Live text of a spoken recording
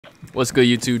What's good,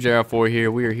 YouTube? JR4 here.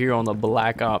 We are here on the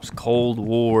Black Ops Cold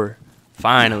War.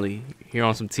 Finally, here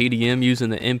on some TDM using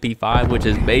the MP5, which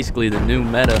is basically the new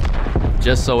meta.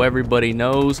 Just so everybody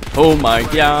knows. Oh my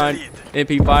god.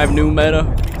 MP5 new meta.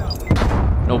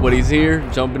 Nobody's here.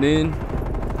 Jumping in.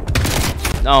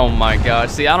 Oh my god.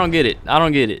 See, I don't get it. I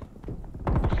don't get it.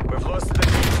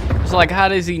 It's like, how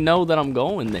does he know that I'm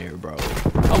going there, bro?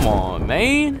 Come on,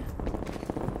 man.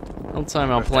 Don't tell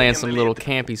me I'm playing some little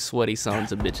campy, sweaty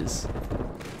sons of bitches.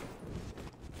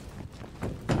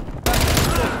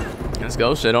 Let's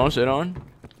go. Shit on, shit on.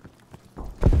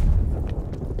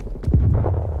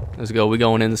 Let's go. We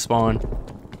going in the spawn.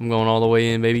 I'm going all the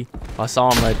way in, baby. I saw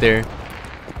him right there.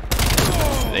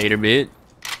 Later, bit.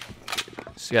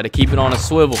 Just got to keep it on a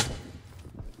swivel.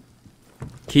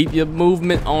 Keep your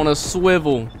movement on a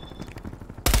swivel.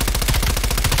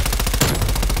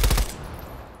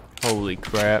 Holy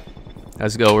crap.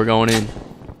 Let's go. We're going in.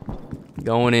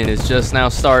 Going in. It's just now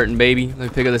starting, baby. Let me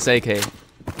pick up this AK.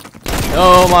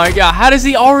 Oh my god. How does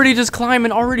he already just climb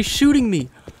and already shooting me?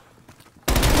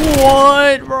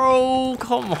 What, bro?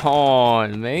 Come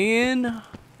on, man.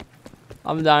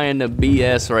 I'm dying to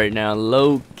BS right now.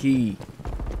 Low key.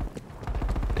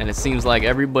 And it seems like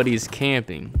everybody's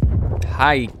camping.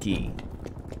 High key.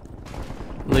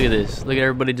 Look at this. Look at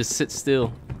everybody just sit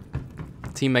still.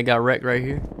 Teammate got wrecked right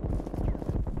here.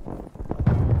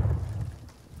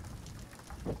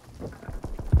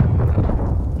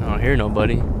 I don't hear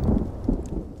nobody.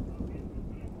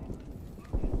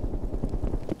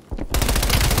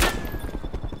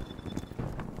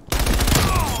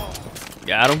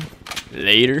 Got him.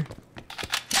 Later.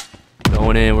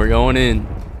 Going in. We're going in.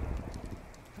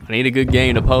 I need a good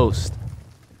game to post.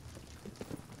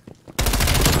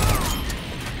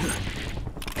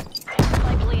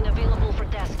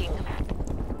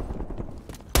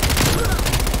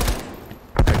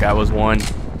 That guy was one.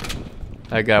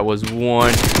 That guy was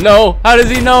one. No! How does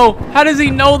he know? How does he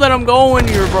know that I'm going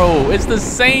here, bro? It's the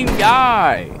same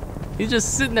guy. He's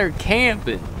just sitting there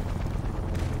camping.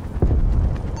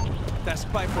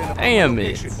 Damn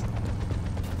it. Spy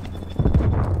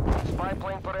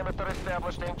plane perimeter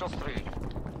established, Angels 3.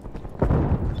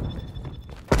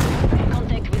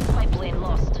 Contact with spy plane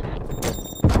lost.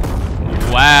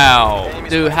 Wow.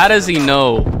 Dude, how does he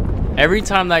know? Every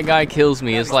time that guy kills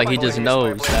me, it's like he just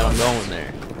knows that I'm going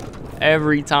there.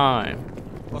 Every time.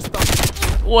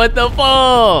 What the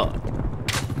fuck?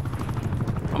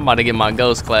 I'm about to get my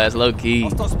ghost class low key.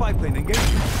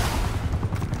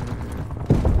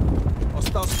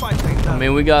 I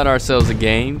mean, we got ourselves a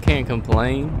game. Can't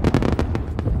complain.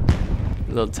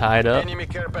 A little tied up.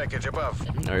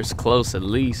 Or it's close at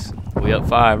least. We up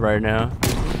 5 right now.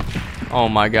 Oh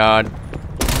my god.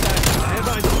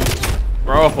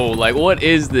 Bro, like, what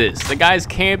is this? The guy's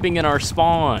camping in our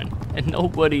spawn. And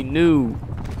nobody knew.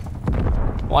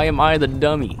 Why am I the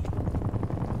dummy?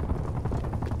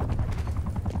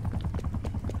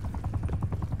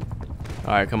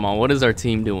 Alright, come on. What is our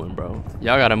team doing, bro?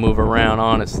 Y'all gotta move around,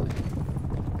 honestly.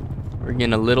 We're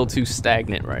getting a little too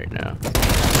stagnant right now.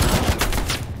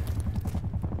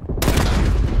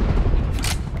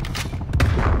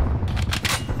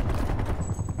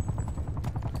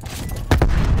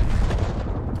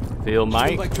 Feel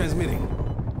Mike.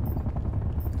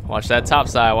 Watch that top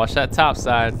side. Watch that top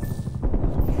side.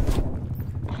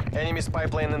 Enemy spy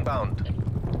plane inbound.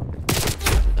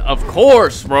 Of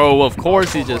course, bro. Of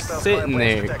course he's just sitting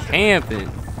there camping.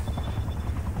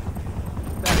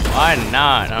 Why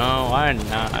not? Oh, why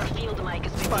not?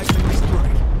 Spy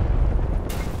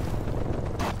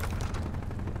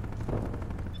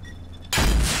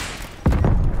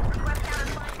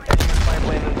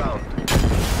plane inbound.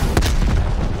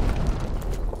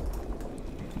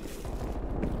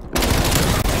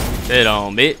 Sit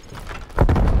on, bit.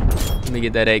 Let me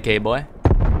get that AK, boy.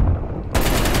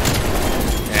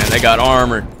 Man, they got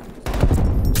armor.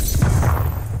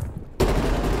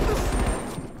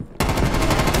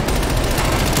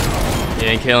 He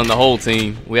ain't killing the whole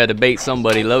team. We had to bait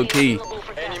somebody low key.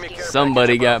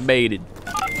 Somebody got baited.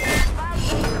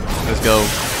 Let's go.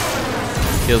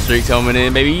 Kill streak coming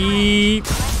in, baby.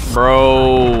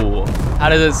 Bro. How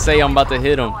does it say I'm about to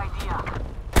hit him?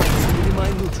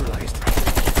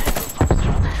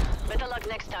 Better luck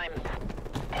next time.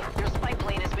 Your spy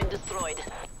plane has been destroyed.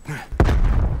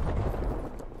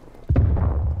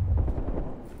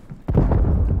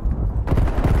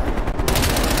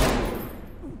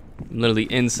 I'm literally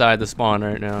inside the spawn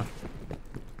right now.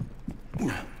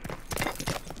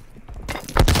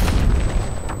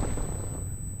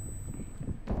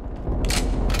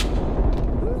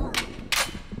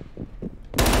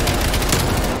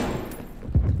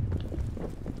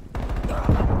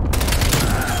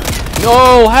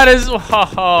 No, how does...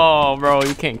 Oh, bro,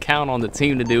 you can't count on the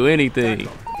team to do anything.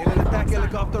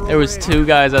 There was two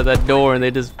guys at that door, and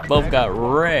they just both got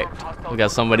wrecked. We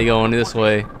got somebody going this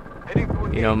way.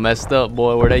 You know, messed up,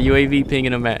 boy. Where that UAV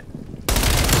pinging them at?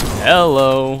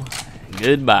 Hello.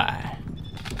 Goodbye.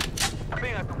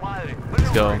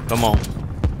 Let's go. Come on.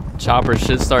 Chopper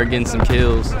should start getting some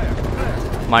kills.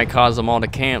 Might cause them all to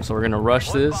camp, so we're going to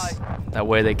rush this. That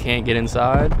way they can't get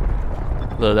inside.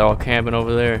 Look, they're all camping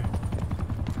over there.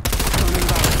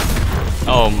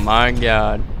 Oh, my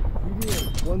God.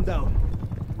 One down.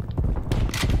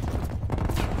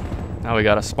 Now we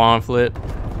got a spawn flip.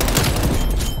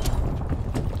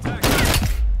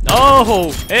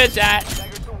 Oh, headshot.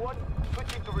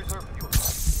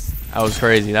 That was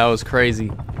crazy. That was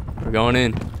crazy. We're going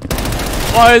in.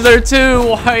 Why is there two?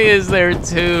 Why is there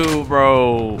two,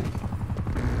 bro?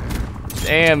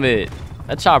 Damn it.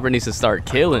 That chopper needs to start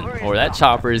killing, or that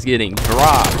chopper is getting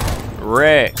dropped.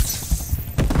 Wrecked.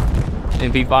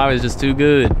 MP5 is just too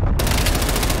good.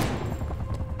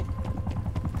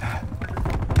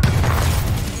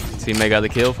 Teammate got the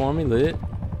kill for me. Lit.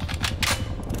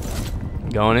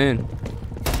 Going in.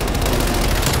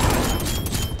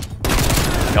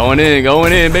 Going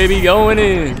in, baby, going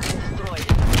in.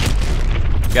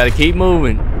 Gotta keep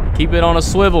moving. Keep it on a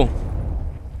swivel.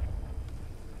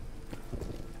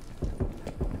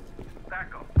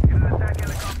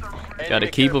 Gotta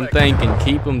keep them thinking,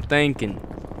 keep them thinking.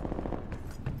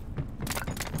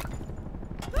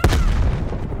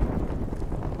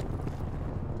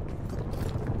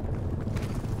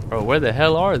 Bro, where the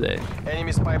hell are they?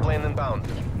 Enemy spy plane inbound.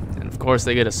 And of course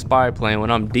they get a spy plane when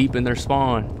I'm deep in their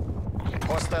spawn.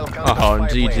 Hostile Oh,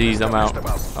 GG's, I'm out.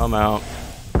 I'm out.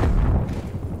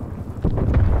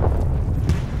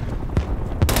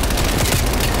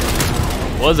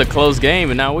 Was a close game,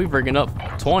 and now we're freaking up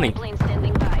 20. Plane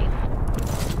standing by.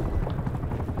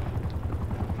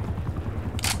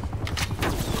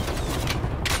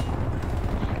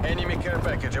 Enemy care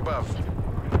package above.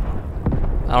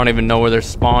 I don't even know where they're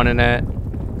spawning at.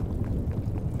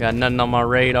 Got nothing on my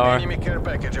radar. Enemy care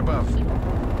package above.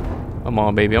 Come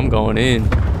on, baby, I'm going in.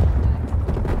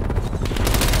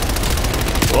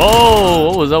 Whoa,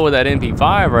 what was up with that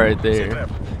MP5 right there?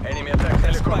 Enemy attack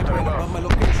helicopter above. My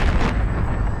location.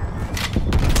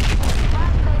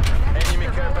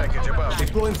 Enemy care package above.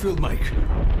 Deploying field mic.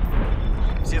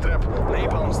 Z-trap.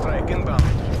 Napalm strike inbound.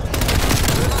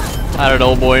 How did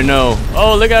old boy know?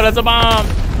 Oh, look out, that's a bomb.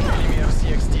 Enemy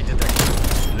RCXD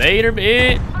detected. Later,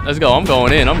 bitch. Let's go. I'm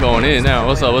going in. I'm going in now.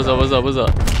 What's up? What's up? What's up? What's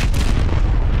up?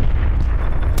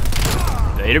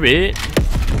 Later, bitch.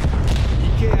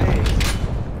 EKIA.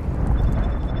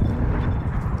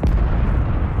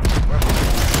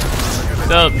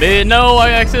 What's up, bitch? No,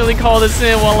 I accidentally called this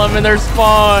in while I'm in their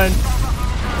spawn.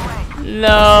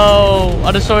 No,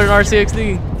 I destroyed an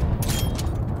RCXD.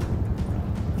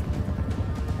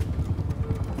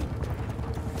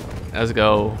 Let's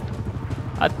go.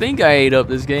 I think I ate up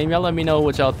this game. Y'all let me know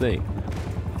what y'all think.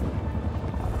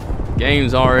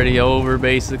 Game's already over,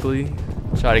 basically.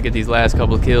 Try to get these last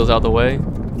couple of kills out the way.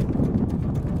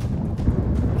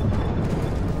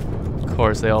 Of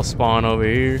course, they all spawn over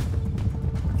here.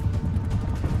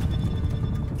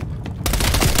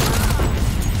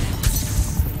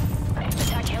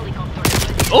 Attack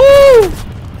helicopter. Ooh!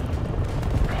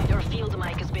 Your field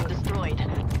mic has been destroyed.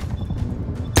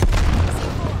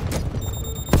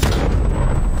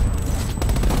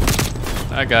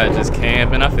 That guy just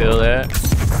camping. I feel that.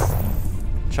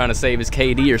 Trying to save his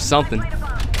KD or something.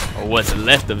 Or what's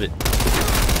left of it.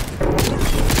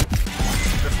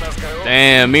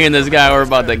 Damn, me and this guy were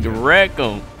about to wreck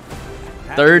him.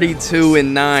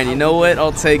 32-9. You know what?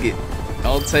 I'll take it.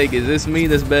 I'll take it. Is this me?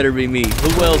 This better be me.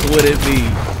 Who else would it be?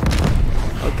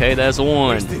 Okay, that's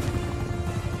one.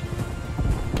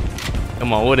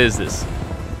 Come on, what is this?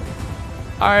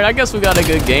 Alright, I guess we got a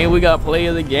good game. We got play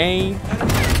of the game.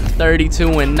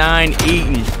 32-9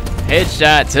 eating.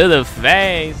 Headshot to the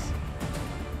face.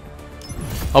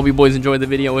 Hope you boys enjoyed the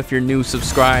video. If you're new,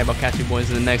 subscribe. I'll catch you boys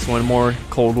in the next one. More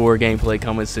Cold War gameplay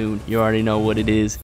coming soon. You already know what it is.